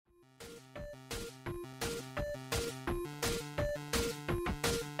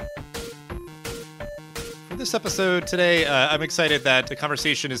this episode today, I'm excited that the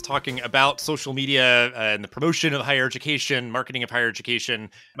conversation is talking about social media and the promotion of higher education, marketing of higher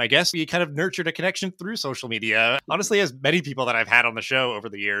education. My guest, we kind of nurtured a connection through social media. Honestly, as many people that I've had on the show over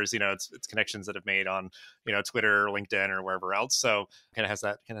the years, it's connections that have made on, Twitter, LinkedIn, or wherever else. So kind of has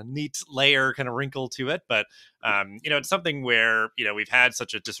that kind of neat layer, kind of wrinkle to it. But, it's something where, we've had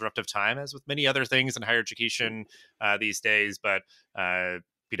such a disruptive time as with many other things in higher education these days. But,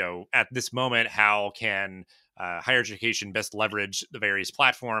 at this moment, how can higher education best leverage the various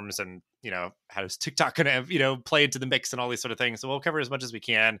platforms, and how does TikTok going to play into the mix and all these sort of things? So we'll cover as much as we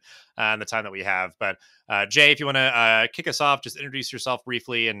can in the time that we have. But Jay, if you want to kick us off, just introduce yourself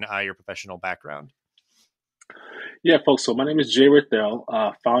briefly and your professional background. Yeah, folks. So my name is Jay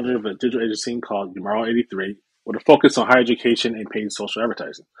Rathell, founder of a digital agency called Numero 83, with a focus on higher education and paid social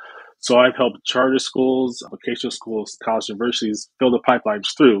advertising. So I've helped charter schools, vocational schools, college universities fill the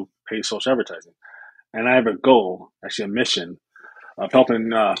pipelines through paid social advertising. And I have a goal, actually a mission, of helping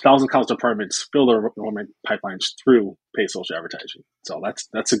 1,000 college departments fill their enrollment pipelines through paid social advertising. So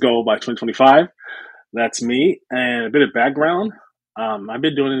that's a goal by 2025. That's me. And a bit of background. I've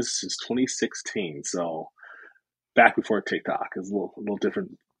been doing this since 2016. So back before TikTok. It's a little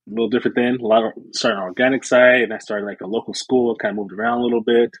different. A little different then. Started on organic side, and I started like a local school, kind of moved around a little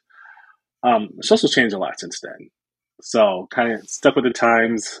bit. It's also changed a lot since then. So kind of stuck with the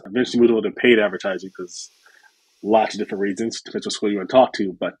times. Eventually moved over to paid advertising because lots of different reasons. Depends what school you want to talk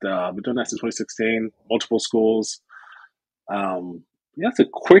to. But I've been doing that since 2016. Multiple schools. That's a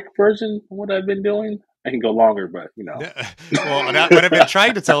quick version of what I've been doing. I can go longer, but Well, what I've been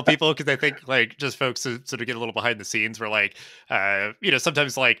trying to tell people, because I think like just folks to sort of get a little behind the scenes, where like,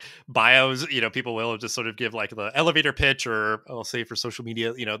 sometimes like bios, people will just sort of give like the elevator pitch, or I'll say for social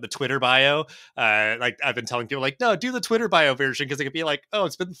media, the Twitter bio. Like I've been telling people like, no, do the Twitter bio version, because it could be like, oh,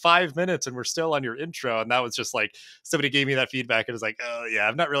 it's been 5 minutes and we're still on your intro. And that was just like, somebody gave me that feedback and was like, oh yeah,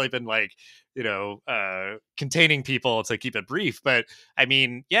 I've not really been like, containing people to keep it brief. But I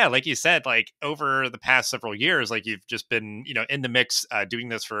mean, yeah, like you said, like over the past several years, like you've just been, in the mix, doing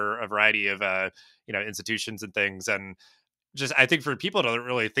this for a variety of, institutions and things. And just, I think for people to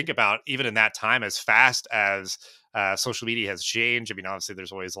really think about, even in that time, as fast as social media has changed. I mean, obviously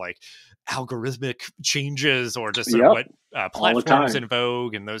there's always like algorithmic changes, or just sort of what platforms in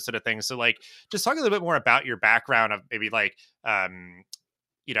vogue and those sort of things. So like, just talk a little bit more about your background of maybe like,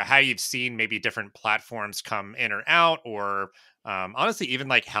 how you've seen maybe different platforms come in or out, or honestly, even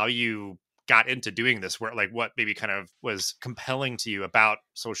like how you got into doing this work, like what maybe kind of was compelling to you about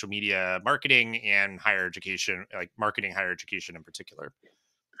social media marketing and higher education, like marketing higher education in particular.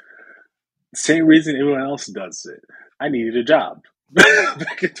 Same reason everyone else does it. I needed a job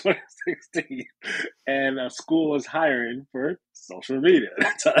back in 2016, and a school was hiring for social media.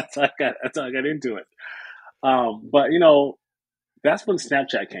 That's how I got into it. But that's when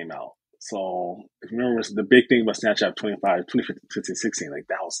Snapchat came out. So if you remember, the big thing about Snapchat 2015, 16, like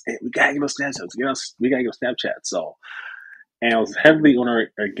that was it. We gotta get those Snapchats. We gotta get Snapchat. So, and it was heavily on our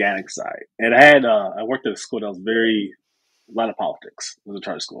organic side. And I worked at a school that was a lot of politics. It was a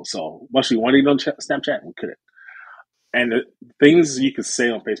charter school. So once we wanted to go on Snapchat, we couldn't. And the things you could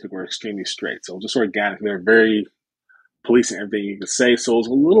say on Facebook were extremely strict. So just organic. They were very policing everything you could say. So it was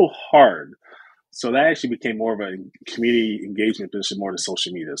a little hard. So that actually became more of a community engagement position more than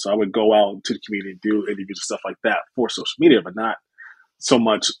social media. So I would go out to the community and do interviews and stuff like that for social media, but not so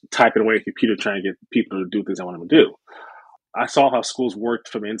much typing away a computer trying to get people to do things I want them to do. I saw how schools worked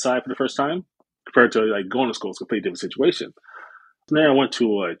from inside for the first time compared to like going to school. It's a completely different situation. So then I went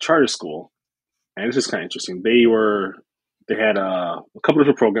to a charter school, and this is kind of interesting. They had a couple of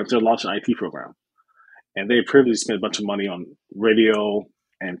different programs. They launched an IT program, and they previously spent a bunch of money on radio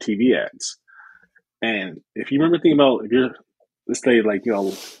and TV ads. And if you remember thinking about, if you're, let's say like,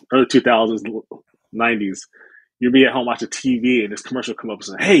 early 2000s, 90s, you'd be at home watching TV and this commercial come up and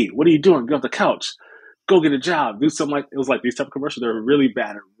say, hey, what are you doing? Get off the couch. Go get a job. Do something like, it was like these type of commercials. They were really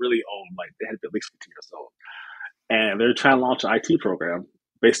bad and really old. Like they had to be at least 15 years old. And they're trying to launch an IT program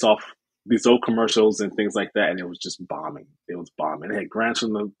based off these old commercials and things like that. And it was just bombing. It was bombing. They had grants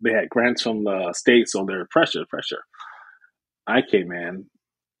from the state. So they're pressure. I came in,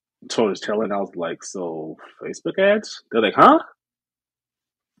 told his tail, and I was like, so Facebook ads? They're like, huh?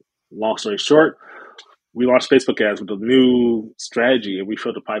 Long story short, we launched Facebook ads with a new strategy, and we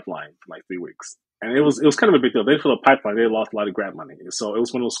filled the pipeline for like 3 weeks. And it was kind of a big deal. They filled the pipeline. They lost a lot of grant money. So it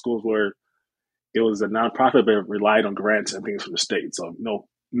was one of those schools where it was a nonprofit, but it relied on grants and things from the state. So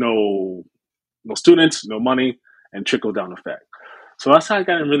no students, no money, and trickle down effect. So that's how I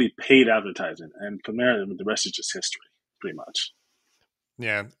got in really paid advertising. And from there, the rest is just history, pretty much.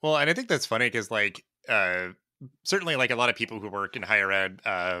 Yeah. Well, and I think that's funny because like, uh, certainly like a lot of people who work in higher ed,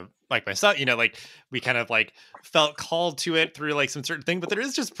 like myself, like we kind of like felt called to it through like some certain thing, but there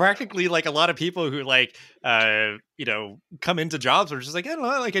is just practically like a lot of people who like, come into jobs where it's just like, I don't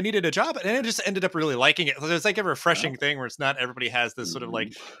know, like I needed a job and I just ended up really liking it. So it's like a refreshing thing where it's not everybody has this sort of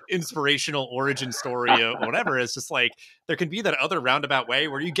like inspirational origin story or whatever. It's just like, there can be that other roundabout way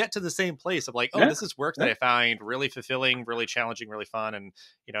where you get to the same place of like, oh, Yeah, this is work that yeah, I find really fulfilling, really challenging, really fun. And,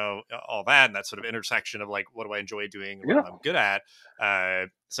 all that, and that sort of intersection of like, what do I enjoy doing and what yeah, am I good at?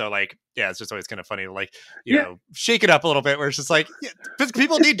 So like, yeah, it's just always kind of funny to like, yeah. shake it up a little bit where it's just like, yeah,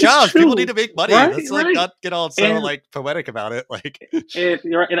 people It's need it's jobs. People need true, to make money. right? Let's like Right. not get all so And like poetic about it. Like,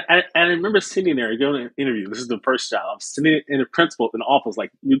 you're right. And I remember sitting there, going to an interview. This is the first job. I'm sitting in a principal in the office.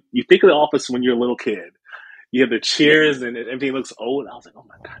 Like you think of the office when you're a little kid. You have the chairs and everything looks old. I was like, oh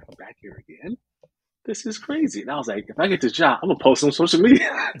my God, I'm back here again. This is crazy. And I was like, if I get this job, I'm gonna post on social media.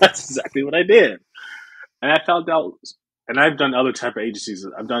 That's exactly what I did. And I found out, and I've done other type of agencies.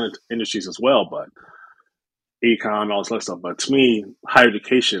 I've done industries as well, but econ, all this other stuff. But to me, higher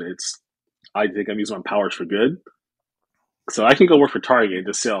education, I think I'm using my powers for good. So I can go work for Target and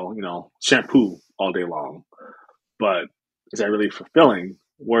just sell, shampoo all day long. But is that really fulfilling?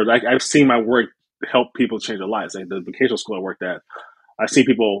 Where like I've seen my work help people change their lives. Like the vocational school I worked at, I see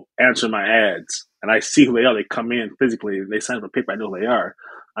people answer my ads, and I see who they are. They come in physically, they sign up a paper. I know who they are.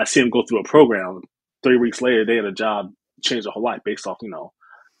 I see them go through a program. 3 weeks later, they had a job, changed their whole life based off, the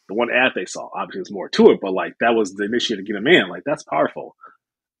one ad they saw. Obviously, there's more to it, but like that was the initiative to get them in. Like that's powerful.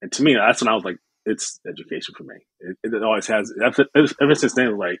 And to me, that's when I was like, it's education for me. It always has. Ever since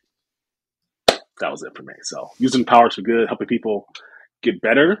then, like that was it for me. So using powers for good, helping people get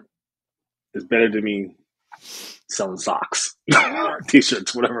better is better than me selling socks,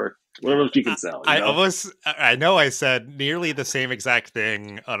 t-shirts, whatever you can sell. I know I said nearly the same exact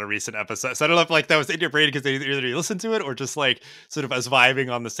thing on a recent episode. So I don't know if like that was in your brain because either you listened to it or just like sort of us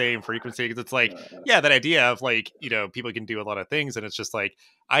vibing on the same frequency. Because it's like, yeah, that idea of like, people can do a lot of things. And it's just like,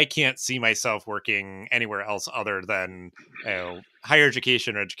 I can't see myself working anywhere else other than higher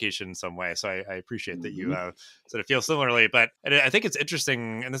education or education in some way. So I appreciate that you sort of feel similarly. But I think it's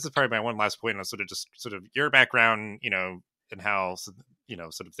interesting. And this is probably my one last point on sort of your background, and how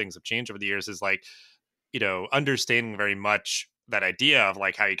sort of things have changed over the years is like, understanding very much that idea of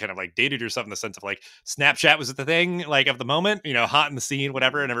like how you kind of like dated yourself in the sense of like Snapchat was the thing like of the moment, hot in the scene,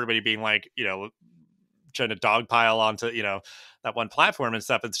 whatever, and everybody being like, trying to dogpile onto, that one platform and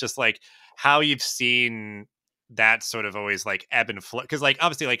stuff. It's just like how you've seen that sort of always like ebb and flow. Cause like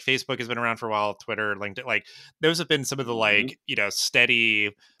obviously like Facebook has been around for a while, Twitter, LinkedIn, like those have been some of the like, steady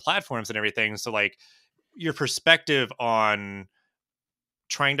platforms and everything. So like your perspective on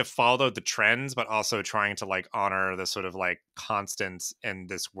trying to follow the trends, but also trying to like honor the sort of like constants in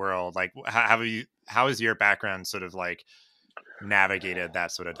this world. Like how is your background sort of like navigated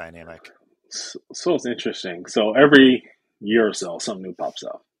that sort of dynamic? So it's interesting. So every year or so, something new pops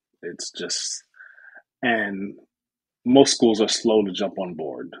up. It's just, and most schools are slow to jump on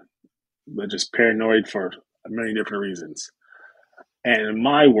board. They're just paranoid for a million different reasons. And in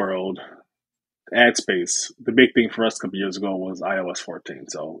my world, ad space, the big thing for us a couple years ago was iOS 14.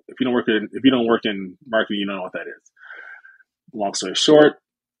 So if you don't work in marketing, you don't know what that is. Long story short,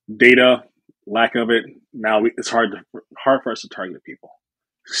 data, lack of it. Now it's hard for us to target people.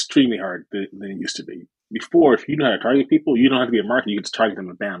 Extremely hard than it used to be. Before, if you know how to target people, you don't have to be a marketer. You can just target them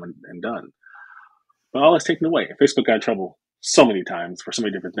and bam, and done. But all that's taken away. Facebook got in trouble so many times for so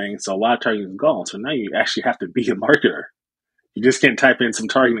many different things. So a lot of targeting is gone. So now you actually have to be a marketer. You just can't type in some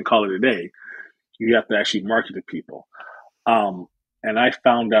targeting and call it a day. You have to actually market to people. And I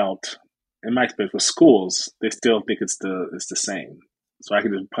found out in my experience with schools, they still think it's the same. So I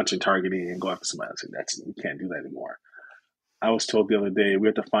can just punch in targeting and go after somebody else. We can't do that anymore. I was told the other day we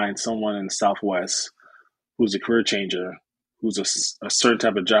have to find someone in the Southwest who's a career changer, who's a certain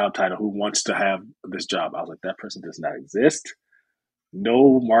type of job title, who wants to have this job. I was like, that person does not exist.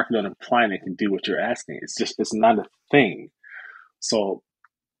 No market on the planet can do what you're asking. It's not a thing. So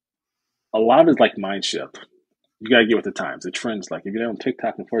a lot of it's like mind shift. You gotta get with the times. The trends, like if you're on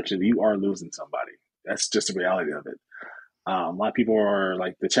TikTok, unfortunately, you are losing somebody. That's just the reality of it. A lot of people are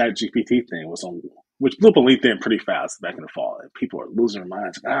like the Chat GPT thing was on, which blew up on LinkedIn pretty fast back in the fall. Like, people are losing their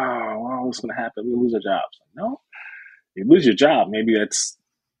minds. Like, well, what's going to happen? We lose our jobs. Like, no, you lose your job. Maybe that's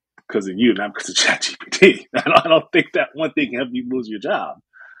because of you, not because of Chat GPT. I don't think that one thing can help you lose your job.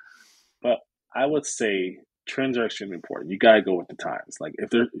 But I would say trends are extremely important. You got to go with the times. Like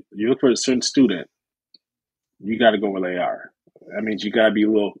if you look for a certain student, you got to go where they are. That means you got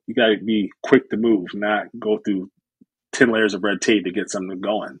to be quick to move, not go through 10 layers of red tape to get something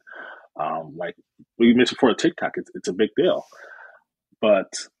going. Like we mentioned before, TikTok, it's a big deal,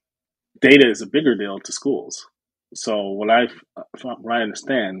 but data is a bigger deal to schools. So from what I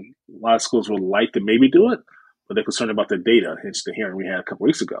understand, a lot of schools would like to maybe do it, but they're concerned about the data. Hence the hearing we had a couple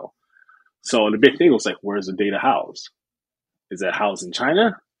weeks ago. So the big thing was like, where's the data housed? Is it housed in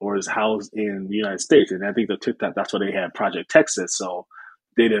China or is it housed in the United States? And I think the TikTok, that's why they had Project Texas. So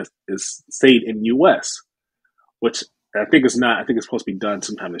data is stayed in the U.S., which I think is not. I think it's supposed to be done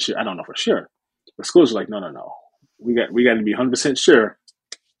sometime this year. I don't know for sure. The schools are like, no. We got to be 100% sure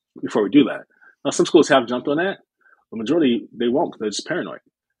before we do that. Now, some schools have jumped on that. The majority, they won't. They're just paranoid.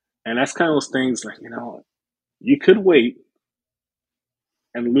 And that's kind of those things like, you could wait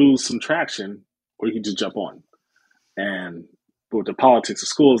and lose some traction, or you could just jump on. And with the politics of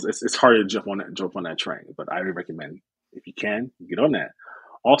schools, it's harder to jump on that train. But I would recommend, if you can, get on that.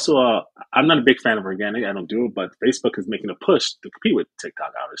 Also, I'm not a big fan of organic. I don't do it, but Facebook is making a push to compete with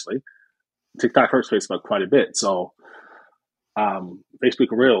TikTok, obviously. TikTok hurts Facebook quite a bit. So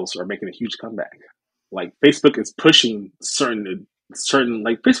Facebook Reels are making a huge comeback. Like Facebook is pushing certain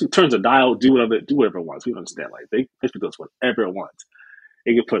like Facebook turns a dial, do whatever it wants. We don't understand. Like Facebook does whatever it wants.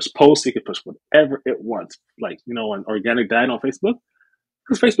 It can push posts, it can push whatever it wants. Like, when organic died on Facebook,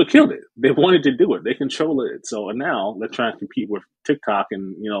 because Facebook killed it. They wanted to do it. They control it. So now they're trying to compete with TikTok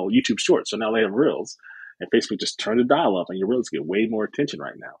and YouTube Shorts. So now they have Reels, and Facebook just turned the dial up, and your Reels get way more attention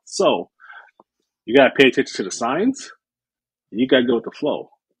right now. So you got to pay attention to the signs. And you got to go with the flow,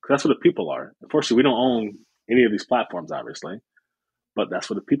 because that's what the people are. Unfortunately, we don't own any of these platforms, obviously, but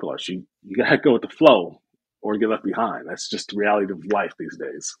that's what the people are. So you got to go with the flow, or get left behind. That's just the reality of life these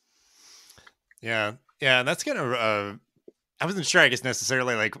days. Yeah, and that's kind of. I wasn't sure, I guess,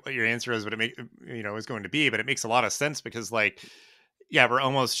 necessarily like what your answer is, what it is going to be, but it makes a lot of sense because, like, yeah, we're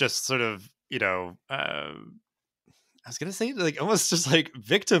almost just sort of, I was gonna say like almost just like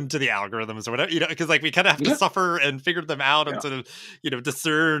victim to the algorithms or whatever, because like we kind of have to suffer and figure them out and sort of,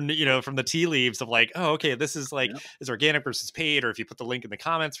 discern, from the tea leaves of like, oh, okay, this is like is organic versus paid, or if you put the link in the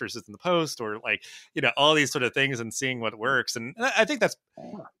comments versus in the post, or like, all these sort of things and seeing what works. And I think that's,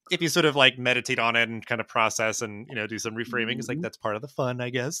 if you sort of like meditate on it and kind of process and, do some reframing, is like, that's part of the fun, I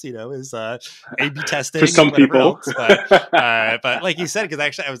guess, is A/B testing for some people. Else. But like you said, because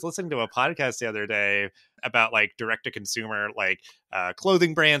actually I was listening to a podcast the other day about like direct to consumer, like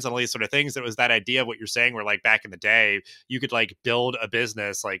clothing brands and all these sort of things. It was that idea of what you're saying, where like back in the day, you could like build a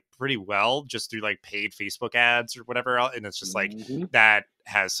business like pretty well just through like paid Facebook ads or whatever else. And it's just like that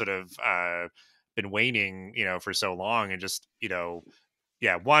has sort of been waning, for so long. And just,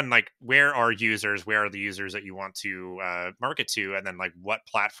 one, like where are the users that you want to market to? And then like what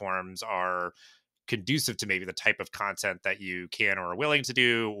platforms are conducive to maybe the type of content that you can or are willing to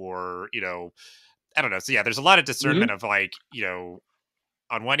do, or, I don't know. So yeah, there's a lot of discernment of like,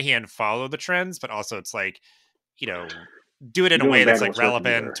 on one hand, follow the trends, but also it's like, do it in a way that's like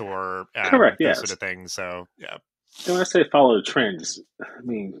relevant or correct, those sort of things. So yeah. And when I say follow the trends, I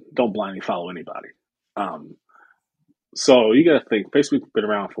mean, don't blindly follow anybody. So you got to think, Facebook's been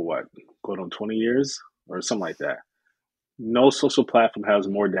around for what, going on 20 years or something like that. No social platform has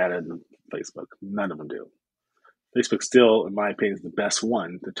more data than Facebook. None of them do. Facebook still, in my opinion, is the best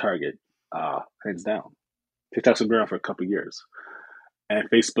one to target, hands down. TikTok's been around for a couple of years. And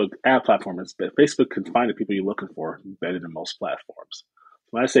Facebook ad platform is better. Facebook can find the people you're looking for better than most platforms.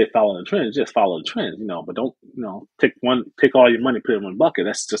 When I say follow the trends, just follow the trends, but don't, take all your money, put it in one bucket.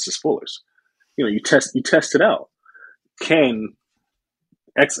 That's just as foolish. You test it out. Can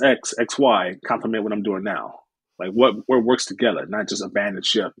XY complement what I'm doing now? Like what works together, not just abandon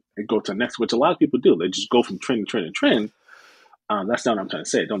ship and go to the next, which a lot of people do. They just go from trend to trend. That's not what I'm trying to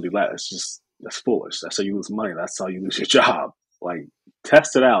say. Don't do that. That's foolish. That's how you lose money. That's how you lose your job. Like,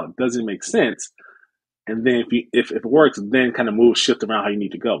 test it out. Does it make sense? And then if it works, then kind of shift around how you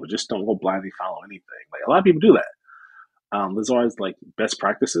need to go. But just don't go blindly follow anything. Like, a lot of people do that. There's always like best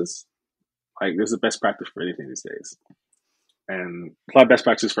practices. Like, there's a best practice for anything these days. And a lot of best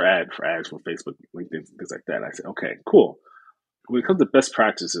practices for ads for Facebook, LinkedIn, things like that. I say, okay, cool. When it comes to best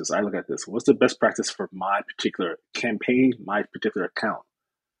practices, I look at this. What's the best practice for my particular campaign, my particular account?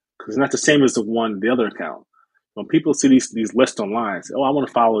 Because it's not the same as the other account. When people see these lists online, say, oh, I want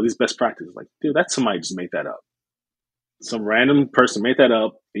to follow these best practices. Like, dude, that's somebody just made that up. Some random person made that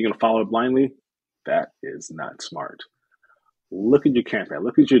up. You're going to follow it blindly? That is not smart. Look at your campaign.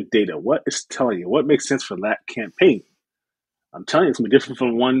 Look at your data. What is telling you? What makes sense for that campaign? I'm telling you, it's going to be different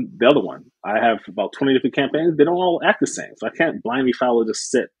from the other one. I have about 20 different campaigns. They don't all act the same. So I can't blindly follow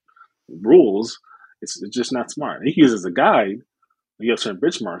just set rules. It's just not smart. You can use it as a guide. You have certain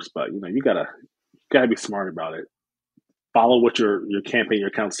benchmarks, but you gotta be smart about it. follow what your campaign, your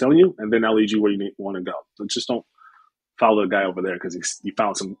account's telling you, and then that'll lead you where you want to go. So just don't follow the guy over there because you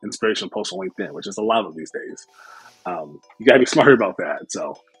found some inspirational posts on LinkedIn, which is a lot of these days. You got to be smarter about that.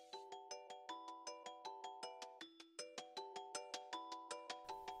 So.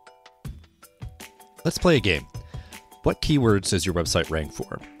 Let's play a game. What keywords does your website rank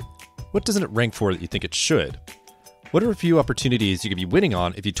for? What doesn't it rank for that you think it should? What are a few opportunities you could be winning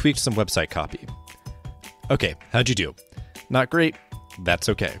on if you tweaked some website copy? Okay, how'd you do? Not great? That's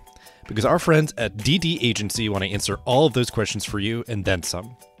okay. Because our friends at DD Agency want to answer all of those questions for you and then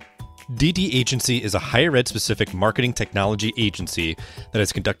some. DD Agency is a higher ed specific marketing technology agency that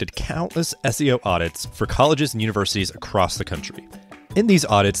has conducted countless SEO audits for colleges and universities across the country. In these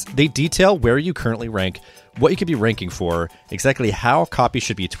audits, they detail where you currently rank, what you could be ranking for, exactly how copy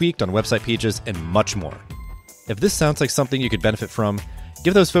should be tweaked on website pages, and much more. If this sounds like something you could benefit from,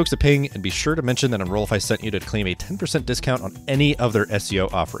 give those folks a ping and be sure to mention that Enrollify sent you to claim a 10% discount on any of their SEO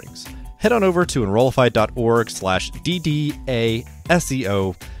offerings. Head on over to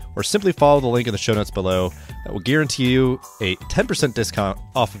enrollify.org/DDASEO or simply follow the link in the show notes below. That will guarantee you a 10% discount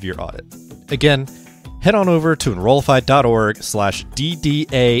off of your audit. Again, head on over to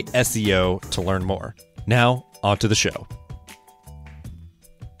enrollify.org/DDASEO to learn more. Now, on to the show.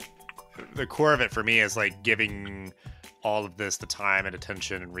 The core of it for me is like giving all of this the time and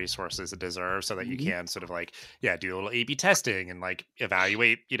attention and resources it deserves so that you can sort of like, do a little A/B testing and like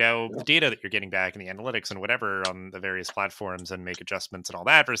evaluate, the data that you're getting back and the analytics and whatever on the various platforms and make adjustments and all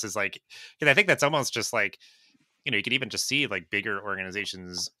that versus like, because I think that's almost just like, you could even just see like bigger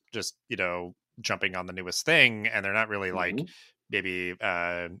organizations just, jumping on the newest thing and they're not really like maybe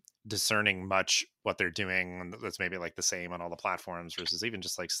discerning much what they're doing that's maybe like the same on all the platforms versus even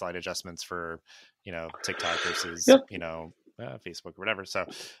just like slight adjustments for TikTok versus Facebook or whatever. So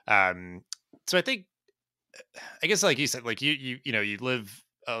so I think I guess like you said, like you live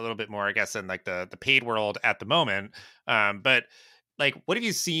a little bit more I guess in like the paid world at the moment, but like what have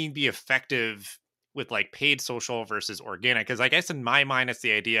you seen be effective with like paid social versus organic? Because I guess in my mind it's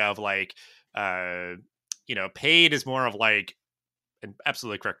the idea of like paid is more of like, and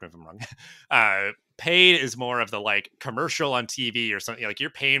absolutely correct me if I'm wrong, paid is more of the like commercial on TV or something, like you're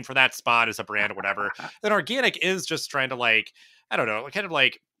paying for that spot as a brand or whatever. Then organic is just trying to like, I don't know, kind of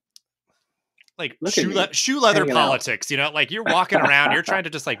like shoe leather politics, like you're walking around, you're trying to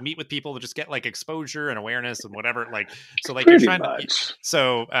just like meet with people to just get like exposure and awareness and whatever. Like, so like Pretty you're trying much. to,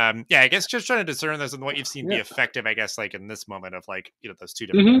 so I guess just trying to discern this and what you've seen be effective, I guess, like in this moment of like, those two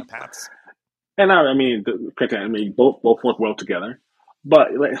different paths. And I mean, both work well together.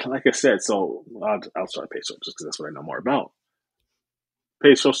 But like I said, so I'll start paid social just because that's what I know more about.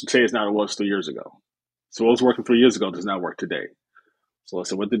 Paid social today is not what it was 3 years ago. So what was working 3 years ago does not work today. So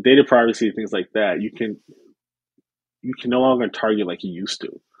listen, with the data privacy, things like that, you can no longer target like you used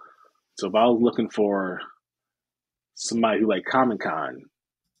to. So if I was looking for somebody who liked Comic Con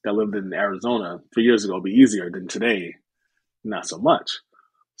that lived in Arizona 3 years ago, it'd be easier than today, not so much.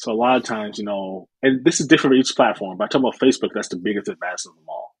 So a lot of times, and this is different for each platform, but I talk about Facebook, that's the biggest advantage of them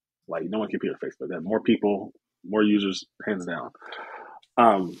all. Like no one can compete with Facebook. They have more people, more users, hands down.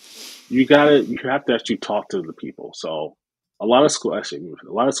 You have to actually talk to the people. So a lot of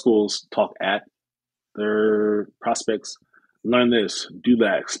schools talk at their prospects, learn this, do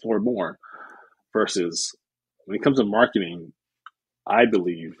that, explore more. Versus when it comes to marketing, I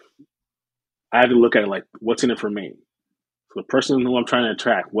believe I have to look at it like, what's in it for me? So the person who I'm trying to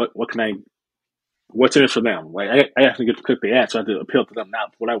attract, what's in it for them? Like I have to click the ad, so I have to appeal to them,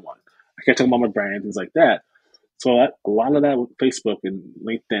 not what I want. I can't talk about my brand and things like that. So a lot of that with Facebook and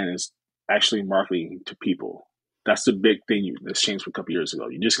LinkedIn is actually marketing to people. That's the big thing that's changed from a couple years ago.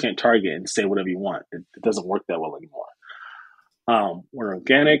 You just can't target and say whatever you want. It doesn't work that well anymore. Where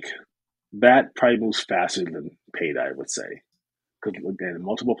organic, that probably moves faster than paid, I would say. Because again,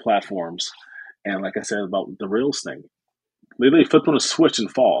 multiple platforms. And like I said about the Reels thing, literally flip on a switch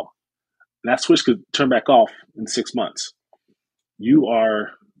and fall. And that switch could turn back off in 6 months.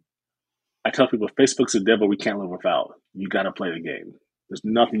 I tell people, Facebook's a devil we can't live without. You got to play the game. There's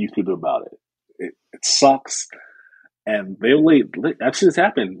nothing you can do about it. It sucks. And I've seen this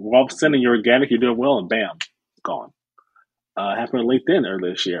happen. All of a sudden, you're organic, you're doing well, and bam, gone. Happened on LinkedIn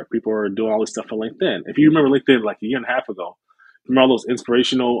earlier this year. People are doing all this stuff on LinkedIn. If you remember LinkedIn like a year and a half ago, remember all those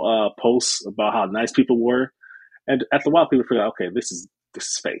inspirational posts about how nice people were? And after a while, people figured out, okay, this is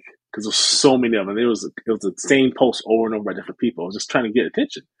fake. Because there's so many of them. It was the same post over and over by different people. I was just trying to get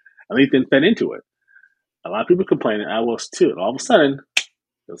attention. And LinkedIn fed into it. A lot of people complaining. I was too. And all of a sudden,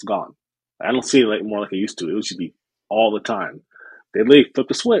 it's gone. I don't see it more like I used to. It used to be all the time. They flipped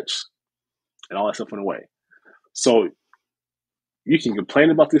the switch, and all that stuff went away. So you can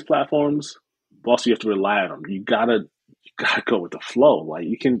complain about these platforms, but also you have to rely on them. You gotta go with the flow. Like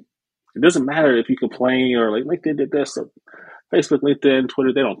you can, it doesn't matter if you complain or like LinkedIn did this, or Facebook, LinkedIn,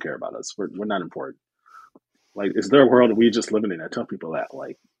 Twitter. They don't care about us. We're not important. Like it's their world and we just living in it. I tell people that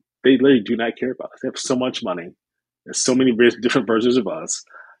like they literally do not care about us. They have so much money. There's so many different versions of us.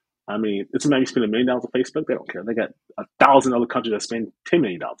 I mean, it's not you spend $1 million on Facebook. They don't care. They got 1,000 other countries that spend $10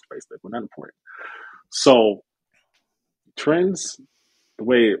 million on Facebook. We're not important. So trends, the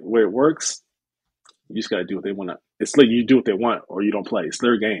way it works, you just gotta do what they want to. It's like you do what they want or you don't play. It's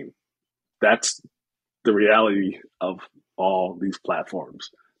their game. That's the reality of all these platforms.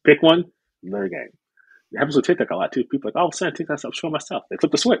 Pick one, their game. It happens with TikTok a lot too. People are like, oh, send TikTok stuff, show my stuff. They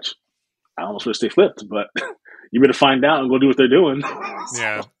flip the switch. I almost wish they flipped, but you better find out and go do what they're doing.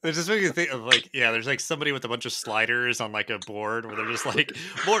 Yeah, So, it just makes you think of like, yeah, there's like somebody with a bunch of sliders on like a board where they're just like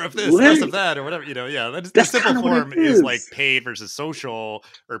more of this, less of that, or whatever. Yeah, that's the that's simple kind of what it form is like is. paid versus social,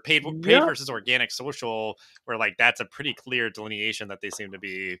 or paid Yep. versus organic social, where like that's a pretty clear delineation that they seem to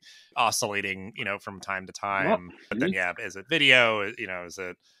be oscillating, from time to Well, time. But then, yeah, is it video? Is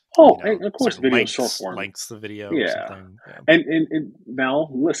it oh, and of course, certain video is short lengths, form. lengths of video or Yeah. something? Yeah. And now,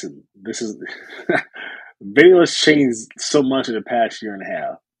 listen, this is video has changed so much in the past year and a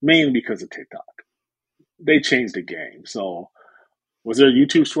half, mainly because of TikTok. They changed the game. So, was there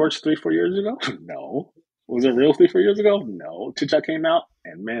YouTube Shorts 3, 4 years ago? No. Was it Reels 3, 4 years ago? No. TikTok came out,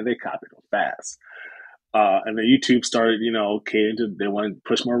 and man, they copied them fast. And then YouTube started, catering to, they wanted to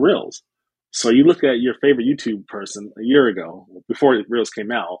push more Reels. So you look at your favorite YouTube person a year ago, before Reels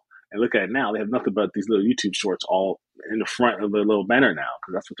came out, and look at it now, they have nothing but these little YouTube shorts all in the front of their little banner now,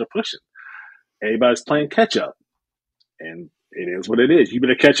 because that's what they're pushing. Everybody's playing catch up, and it is what it is. You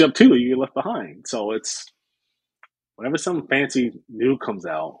better catch up too, or you get left behind. So it's whenever some fancy new comes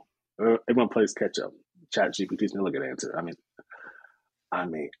out, everyone plays catch up. Chat GPT's gonna look at the answer. I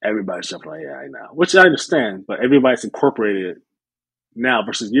mean, everybody's jumping on AI now, which I understand, but everybody's incorporated it now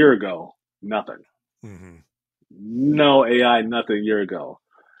versus a year ago. Nothing. Mm-hmm. No AI, nothing a year ago.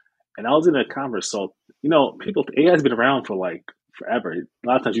 And I was in a conference, so people AI has been around for like forever. A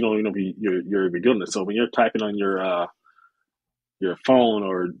lot of times you don't even know if you're doing this. So when you're typing on your phone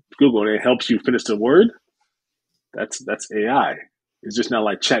or Google and it helps you finish the word, that's AI. It's just not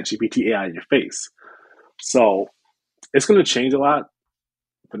like Chat GPT AI in your face. So it's going to change a lot,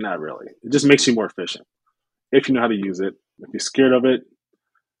 but not really. It just makes you more efficient if you know how to use it. If you're scared of it,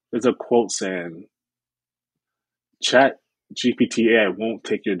 there's a quote saying, "Chat GPT AI won't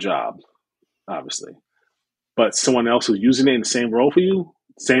take your job, obviously, but someone else who's using it in the same role for you,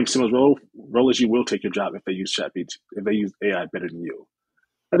 same similar role as you, will take your job if they use if they use AI better than you."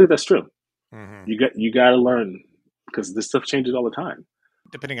 I think that's true. Mm-hmm. You got to learn because this stuff changes all the time.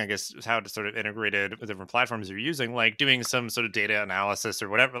 Depending, I guess, how to sort of integrated with different platforms you're using, like doing some sort of data analysis or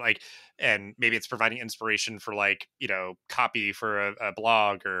whatever, like, and maybe it's providing inspiration for like, copy for a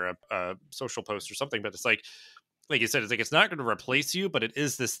blog or a social post or something. But it's like you said, it's like, it's not going to replace you, but it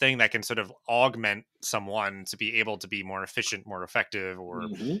is this thing that can sort of augment someone to be able to be more efficient, more effective, or,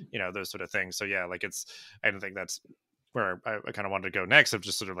 Mm-hmm. those sort of things. So yeah, like I don't think that's where I kind of wanted to go next, of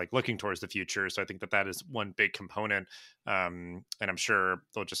just sort of like looking towards the future. So I think that is one big component. And I'm sure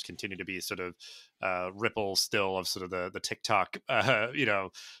there'll just continue to be sort of ripple still of sort of the TikTok, sort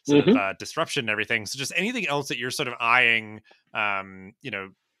of Mm-hmm. disruption and everything. So just anything else that you're sort of eyeing,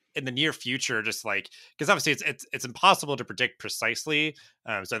 in the near future, just like, because obviously it's impossible to predict precisely.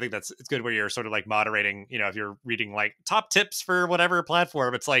 So I think it's good where you're sort of like moderating, if you're reading like top tips for whatever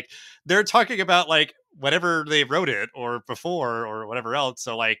platform, it's like they're talking about like whatever they wrote it or before or whatever else.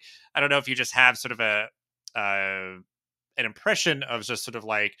 So like, I don't know if you just have sort of an impression of just sort of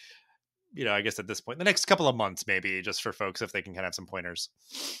like, I guess at this point, the next couple of months, maybe just for folks, if they can kind of have some pointers.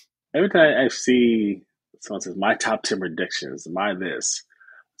 Every time I see someone says my top 10 predictions, my this,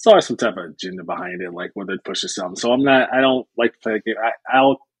 it's always some type of agenda behind it, like whether they're pushing something. So I don't like to play a game.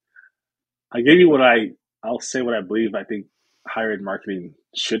 I give you I'll say what I believe I think higher ed marketing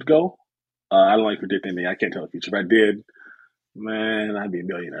should go. I don't like predicting anything. I can't tell the future. If I did, man, I'd be a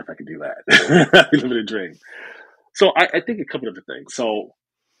millionaire if I could do that. I'd be living a dream. So I think a couple of different things. So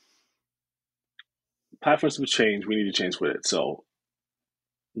platforms will change. We need to change with it. So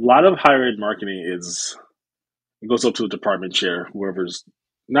a lot of higher ed marketing it goes up to a department chair, whoever's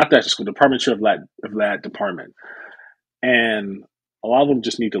not that school, department chair of that department. And a lot of them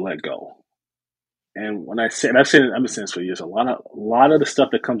just need to let go. And when I say, and I've been saying this for years, a lot of the stuff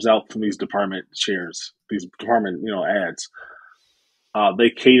that comes out from these department chairs, these department, ads, they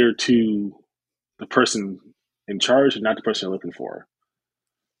cater to the person in charge and not the person they're looking for.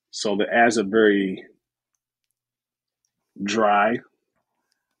 So the ads are very dry,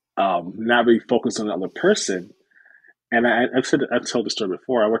 not really focused on the other person. And I've told the story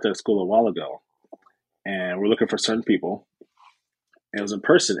before. I worked at a school a while ago, and we're looking for certain people. It was in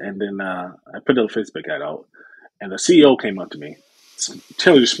person, and then I put a Facebook ad out, and the CEO came up to me.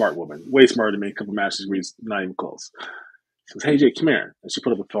 Totally smart woman, way smarter than me, a couple master's degrees, not even close. She goes, "Hey Jay, come here." And she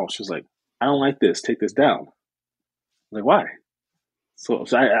put up the phone. She was like, "I don't like this. Take this down." I'm like, "Why?" So I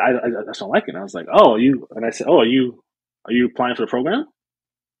just don't like it. And I was like, "Oh, you?" And I said, "Oh, are you applying for the program?"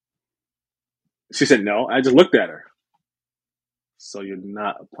 She said, "No." I just looked at her. So you're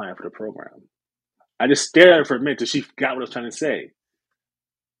not applying for the program. I just stared at her for a minute till she got what I was trying to say.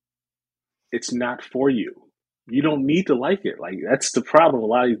 It's not for you. You don't need to like it. Like that's the problem. A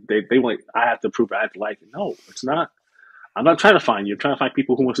lot of they like I have to prove I have to like it. No, it's not. I'm not trying to find you. I'm trying to find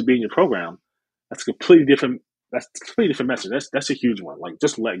people who want to be in your program. That's a completely different. That's a completely different message. That's a huge one. Like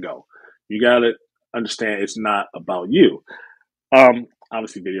just let go. You gotta understand it's not about you.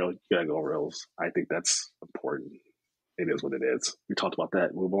 Obviously, video you gotta go reels. I think that's important. It is what it is. We talked about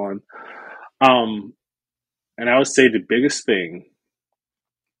that. Move on. Um, and I would say the biggest thing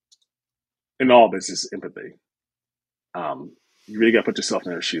in all this is empathy. You really got to put yourself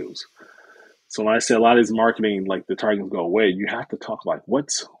in their shoes. So when I say a lot of these marketing, like the targets go away, you have to talk about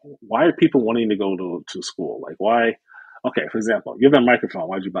why are people wanting to go to school? Like why? Okay, for example, you have that microphone.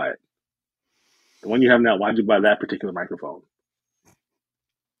 Why'd you buy it? The one you have now, why'd you buy that particular microphone?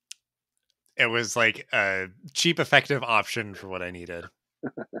 It was like a cheap, effective option for what I needed.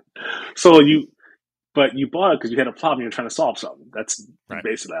 So but you bought it because you had a problem. You're trying to solve something. That's Right.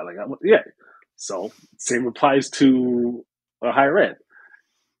 basically that. Like, yeah. So same applies to higher ed.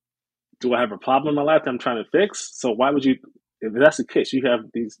 Do I have a problem in my life that I'm trying to fix? So why would you? If that's the case, you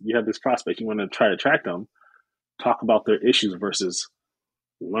have this prospect. You want to try to attract them. Talk about their issues versus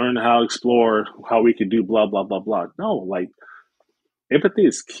learn how to explore how we can do blah blah blah blah. No, like empathy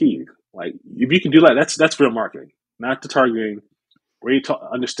is key. Like if you can do that, that's real marketing, not the targeting. Where you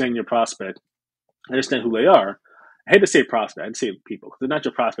understand your prospect, understand who they are. I hate to say prospect, I'd say people because they're not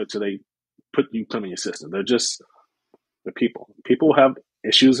your prospect, so they come in your system. They're just the people. People have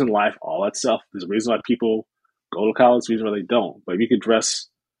issues in life, all that stuff. There's a reason why people go to college, there's a reason why they don't. But if you could address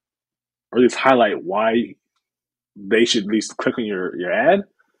or at least highlight why they should at least click on your ad,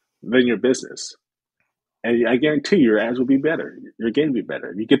 then your business. And I guarantee your ads will be better. Your game will be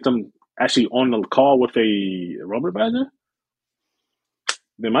better. If you get them actually on the call with a enrollment advisor,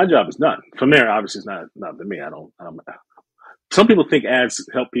 then my job is done. From there, obviously, it's not to me. I don't. Some people think ads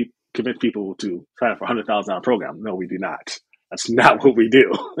help convince people to sign up for $100,000 program. No, we do not. That's not what we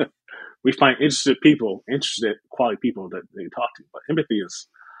do. We find interested quality people that they talk to. But empathy is,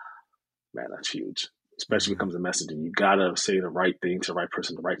 man, that's huge. Especially when it comes to messaging. You gotta say the right thing to the right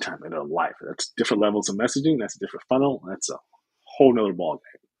person at the right time in their life. That's different levels of messaging. That's a different funnel. That's a whole nother ballgame.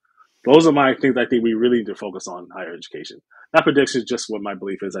 Those are my things I think we really need to focus on in higher education. Not predictions, just what my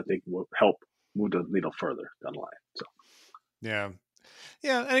belief is I think will help move the needle further down the line. So Yeah.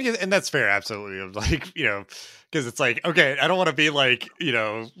 Yeah, and that's fair, absolutely. Like, because it's like, okay, I don't want to be like,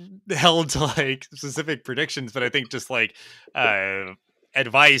 held to like specific predictions, but I think just like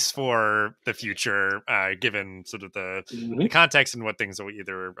advice for the future, given sort of the context and what things will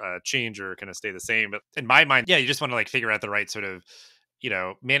either change or kind of stay the same. But in my mind, yeah, you just want to like figure out the right sort of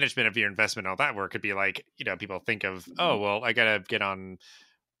management of your investment and all that work could be like, people think of, oh, well, I gotta get on,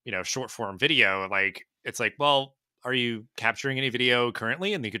 short form video. Like, it's like, well, are you capturing any video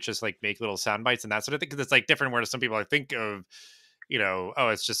currently? And you could just like make little sound bites and that sort of thing. Cause it's like different where some people I think of, oh,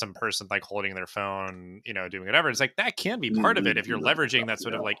 it's just some person like holding their phone, doing whatever. It's like that can be part of it if you're leveraging that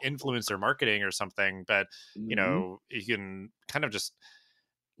sort of like influencer marketing or something. But, you can kind of just,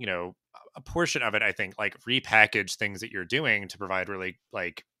 a portion of it, I think, like repackage things that you're doing to provide really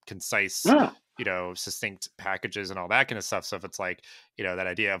like concise, yeah. Succinct packages and all that kind of stuff. So if it's like, that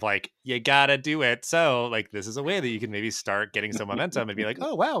idea of like, you gotta do it. So like, this is a way that you can maybe start getting some momentum and be like,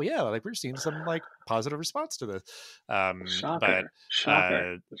 oh, wow. Yeah. Like we're seeing some like positive response to this. Shocker.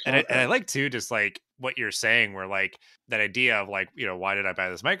 And I like too, just like what you're saying, where like that idea of like, why did I buy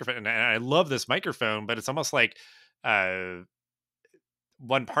this microphone? And I love this microphone, but it's almost like,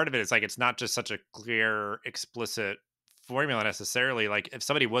 one part of it is like it's not just such a clear, explicit formula necessarily. Like if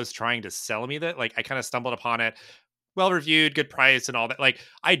somebody was trying to sell me that, like I kind of stumbled upon it, well reviewed, good price and all that. Like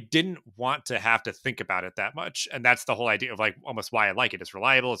I didn't want to have to think about it that much. And that's the whole idea of like almost why I like it. It's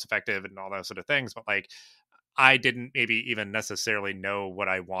reliable, it's effective and all those sort of things. But like I didn't maybe even necessarily know what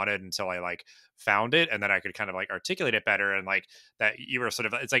I wanted until I like found it, and then I could kind of like articulate it better. And like that you were sort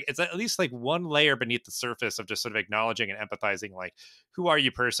of, it's like, it's at least like one layer beneath the surface of just sort of acknowledging and empathizing, like, who are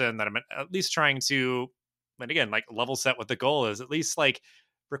you person that I'm at least trying to and again, like level set what the goal is, at least like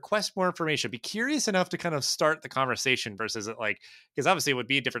request more information, be curious enough to kind of start the conversation versus it like, because obviously it would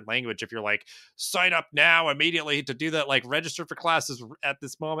be a different language if you're like, sign up now immediately to do that, like register for classes at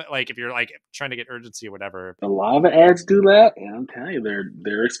this moment. Like if you're like trying to get urgency or whatever. A lot of ads do that, and I'm telling you,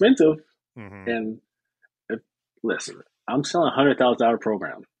 they're expensive. Mm-hmm. And listen, I'm selling $100,000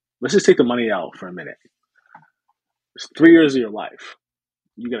 program. Let's just take the money out for a minute. It's 3 years of your life.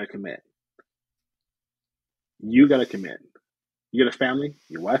 You got to commit. You got to commit. You got a family,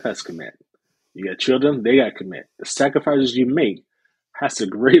 your wife has to commit. You got children, they got to commit. The sacrifices you make has to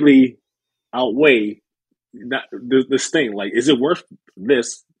greatly outweigh this thing. Like, is it worth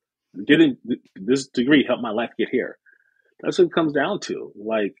this? Getting this degree help my life get here? That's what it comes down to.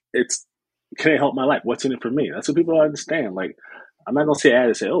 Like, can it help my life? What's in it for me? That's what people don't understand. Like, I'm not going to say ad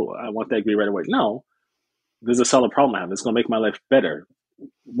and say, oh, I want that degree right away. No, there's a solid problem I have. It's going to make my life better.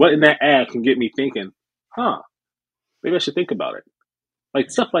 What in that ad can get me thinking, maybe I should think about it. Like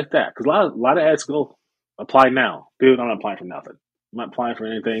stuff like that. Because a lot of ads go, apply now. Dude, I'm not applying for nothing. I'm not applying for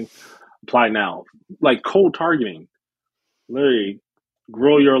anything. Apply now. Like cold targeting. Literally,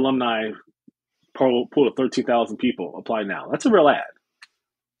 grow your alumni pool of 13,000 people. Apply now. That's a real ad.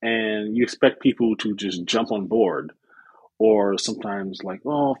 And you expect people to just jump on board. Or sometimes like,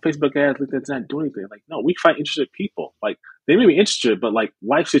 oh, Facebook ads, LinkedIn's not doing anything. Like, no, we find interested people. Like, they may be interested, but like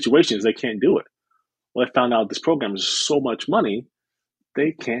life situations, they can't do it. Well, I found out this program is so much money,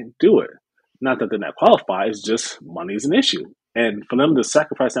 they can't do it. Not that they're not qualified, it's just money is an issue. And for them to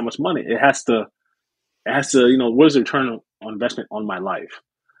sacrifice that much money, it has to, what is the return on investment on my life?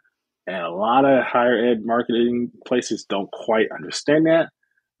 And a lot of higher ed marketing places don't quite understand that.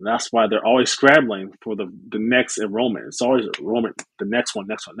 And that's why they're always scrambling for the next enrollment. It's always enrollment, the next one.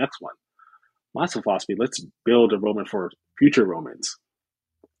 My philosophy, let's build enrollment for future enrollments.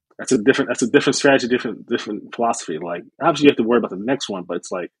 That's a different strategy, different philosophy. Like, obviously you have to worry about the next one, but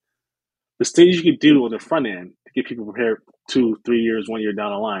it's like the things you could do on the front end to get people prepared 2, 3 years, 1 year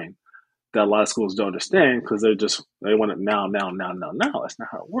down the line that a lot of schools don't understand because they want it now. That's not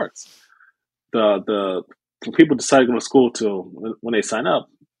how it works. When people decide to go to school till when they sign up,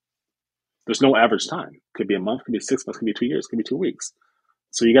 there's no average time. Could be a month, could be 6 months, could be 2 years, could be 2 weeks.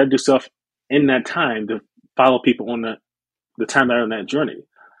 So you got to do stuff in that time to follow people on the time they're on that journey.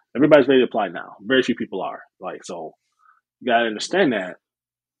 Everybody's ready to apply now. Very few people are. Like, so you got to understand that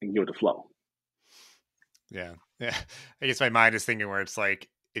and give it the flow. Yeah. I guess my mind is thinking where it's like,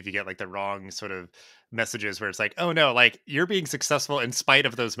 if you get like the wrong sort of messages where it's like, oh no, like you're being successful in spite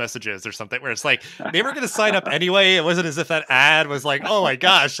of those messages or something, where it's like they were going to sign up anyway. It wasn't as if that ad was like, oh my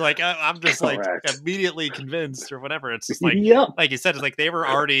gosh, like I'm just Correct. like immediately convinced or whatever. It's just like, Yep. like you said, it's like they were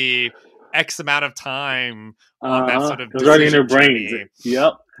already X amount of time on that sort of it was already in their journey. brains.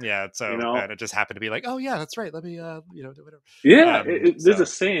 Yep. Yeah. So and it just happened to be like, oh yeah, that's right. Let me do whatever. Yeah. There's a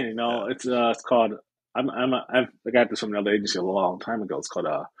saying, it's called, I got this from another agency a long time ago. It's called,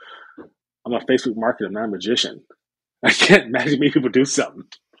 I'm a Facebook marketer, I'm not a magician. I can't magic make people do something.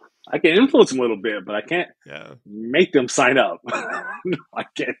 I can influence them a little bit, but I can't make them sign up. I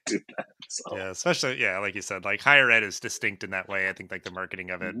can't do that. So. Yeah, especially, like you said, like higher ed is distinct in that way. I think like the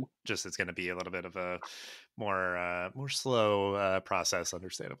marketing of it just is going to be a little bit of a more slow process,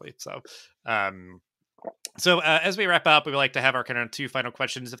 understandably. So as we wrap up, we would like to have our kind of 2 final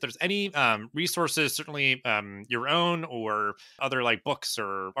questions. If there's any resources, certainly your own or other like books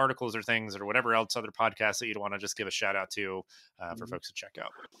or articles or things or whatever else, other podcasts that you'd want to just give a shout out to for folks to check out.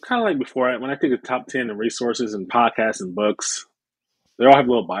 Kind of like before, when I think of top 10 of resources and podcasts and books, they all have a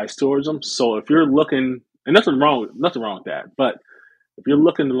little bias towards them. So if you're looking, and nothing wrong with that, but if you're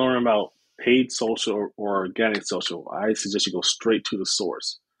looking to learn about paid social or organic social, I suggest you go straight to the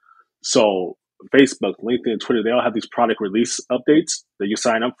source. So Facebook, LinkedIn, Twitter, they all have these product release updates that you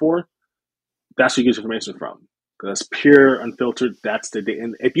sign up for. That's where you get your information from. Because that's pure, unfiltered. That's the data.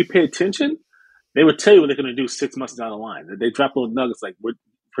 And if you pay attention, they would tell you what they're going to do 6 months down the line. They drop little nuggets like, we're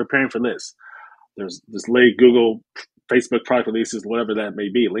preparing for this. There's this late Google, Facebook product releases, whatever that may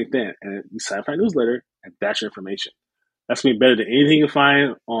be, LinkedIn. And you sign up for a newsletter, and that's your information. That's going to be better than anything you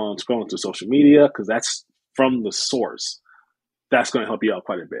find on scrolling through social media because that's from the source. That's going to help you out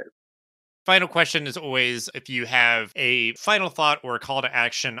quite a bit. Final question is always if you have a final thought or a call to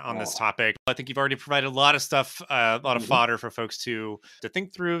action on this topic. I think you've already provided a lot of stuff, a lot of fodder for folks to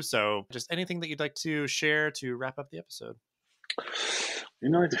think through. So just anything that you'd like to share to wrap up the episode.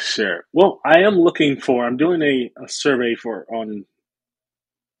 To share. Well, I'm doing a survey on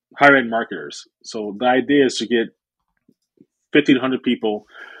higher ed marketers. So the idea is to get 50 to 100 people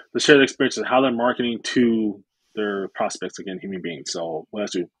to share their experience of how they're marketing to their prospects, again, human beings. So what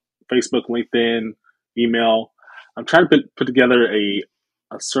else do Facebook, LinkedIn, email. I'm trying to put together a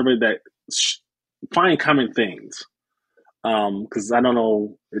survey that find common things. Because I don't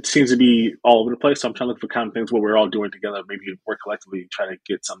know, it seems to be all over the place. So I'm trying to look for common things where we're all doing together. Maybe work collectively, try to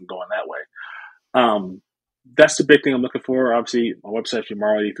get something going that way. That's the big thing I'm looking for. Obviously, my website is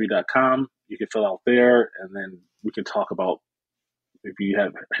tomorrow83.com. You can fill out there, and then we can talk about if you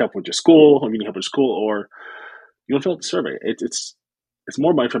have help with your school, if you need help with your school, or you want to fill out the survey. It's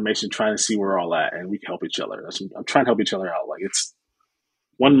more about information, trying to see where we're all at, and we can help each other. I'm trying to help each other out. Like, it's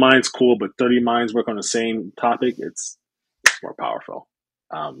one mind's cool, but 30 minds work on the same topic. It's more powerful.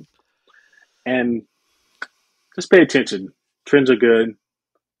 And just pay attention. Trends are good,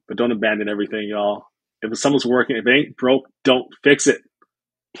 but don't abandon everything, y'all. If someone's working, if it ain't broke, don't fix it.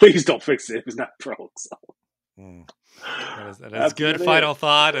 Please don't fix it if it's not broke. So. That is good final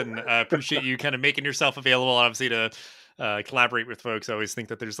thought, and I appreciate you kind of making yourself available, obviously, to collaborate with folks. I always think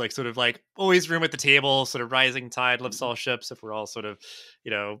that there's like sort of like always room at the table, sort of rising tide lifts all ships. If we're all sort of,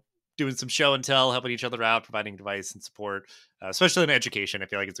 doing some show and tell, helping each other out, providing advice and support, especially in education. I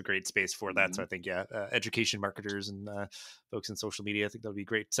feel like it's a great space for that. So I think, education marketers and folks in social media, I think that'll be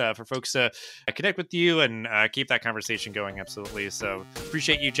great for folks to connect with you and keep that conversation going. Absolutely. So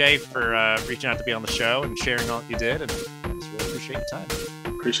appreciate you, Jay, for reaching out to be on the show and sharing all that you did. And I just really appreciate your time.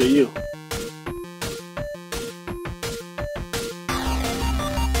 Appreciate you.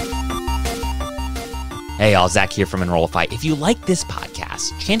 Hey, all, Zach here from Enrollify. If you like this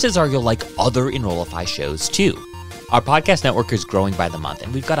podcast, chances are you'll like other Enrollify shows too. Our podcast network is growing by the month,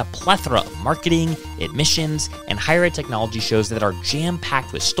 and we've got a plethora of marketing, admissions, and higher ed technology shows that are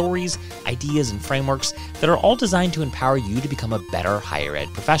jam-packed with stories, ideas, and frameworks that are all designed to empower you to become a better higher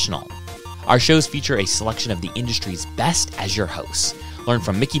ed professional. Our shows feature a selection of the industry's best as your hosts. Learn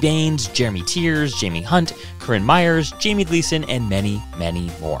from Mickey Baines, Jeremy Tiers, Jaime Hunt, Corynn Myers, Jaime Gleason, and many, many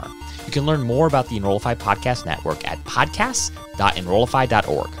more. You can learn more about the Enrollify Podcast Network at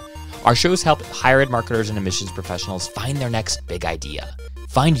podcasts.enrollify.org. Our shows help higher ed marketers and admissions professionals find their next big idea.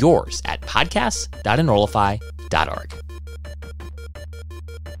 Find yours at podcasts.enrollify.org.